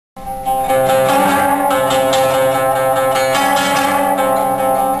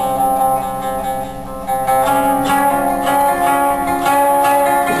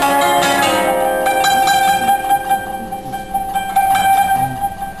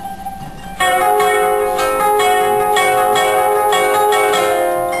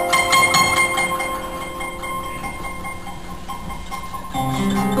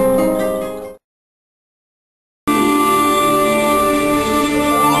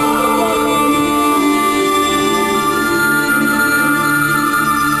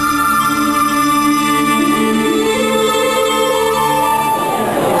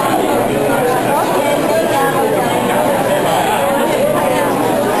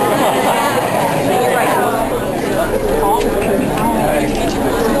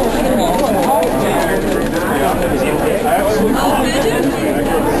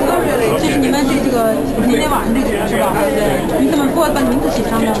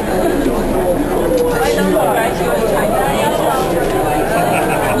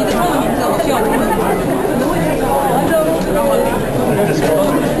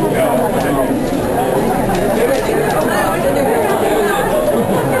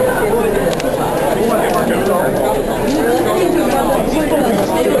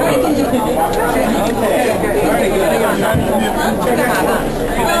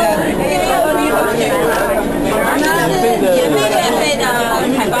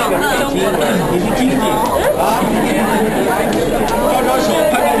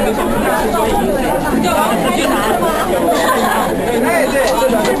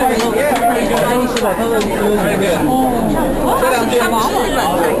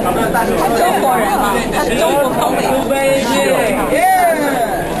中国人啊，他是中国口味。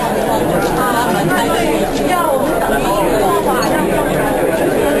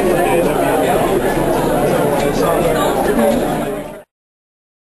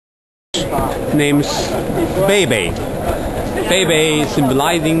Names Baby. Baby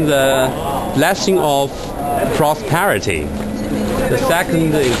symbolizing the blessing of prosperity. The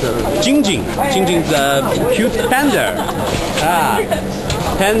second is Jingjing. Jingjing is a cute panda.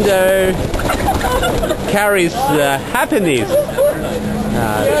 Panda carries happiness.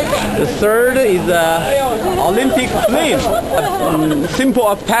 The third is Olympic flame, symbol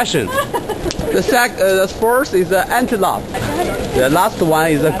of passion. The fourth is antelope. The last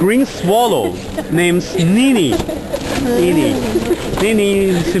one is a green swallow named Nini.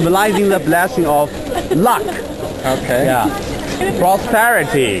 Nini symbolizing the blessing of luck. Okay. Yeah.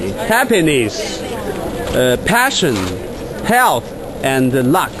 Prosperity, happiness, passion, health, and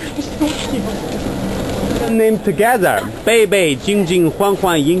luck. Named together, Bei Bei, Jing Jing, Huan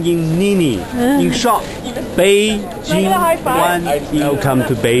Huan, Ying Ying, Nini. In short, Beijing, Huan. Welcome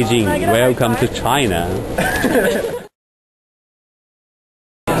to Beijing. Welcome to China.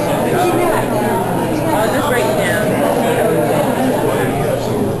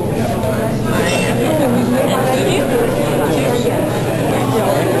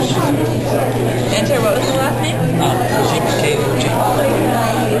 What was the last name?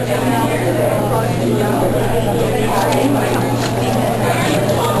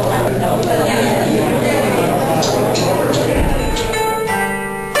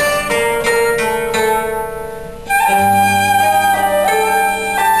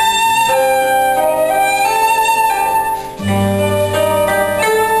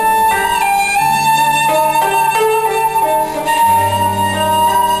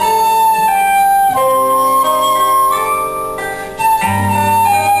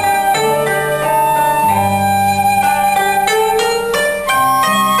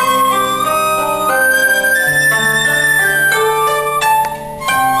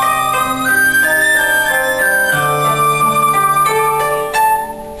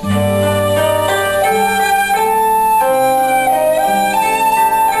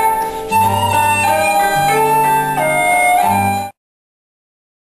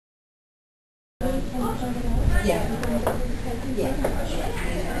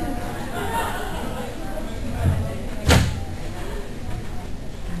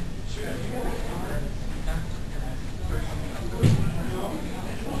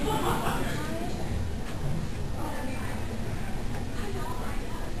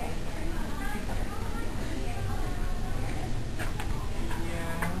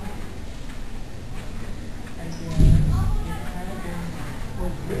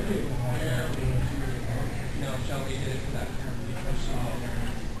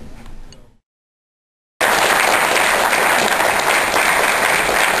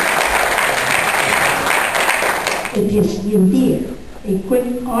 It is indeed a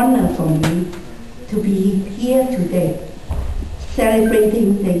great honor for me to be here today,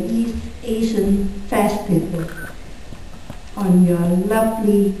 celebrating the East Asian Festival on your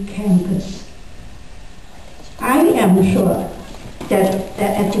lovely campus. I am sure that the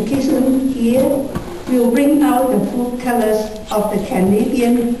education here will bring out the full colors of the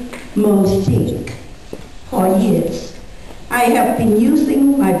Canadian mosaic. For years, I have been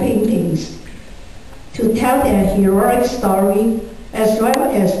using my paintings to tell their heroic story as well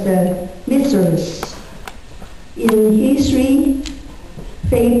as the mysteries in history,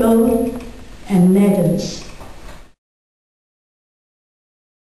 fable, and legends.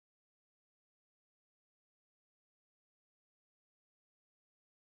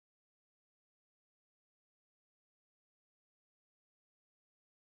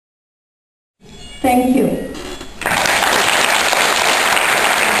 Thank you.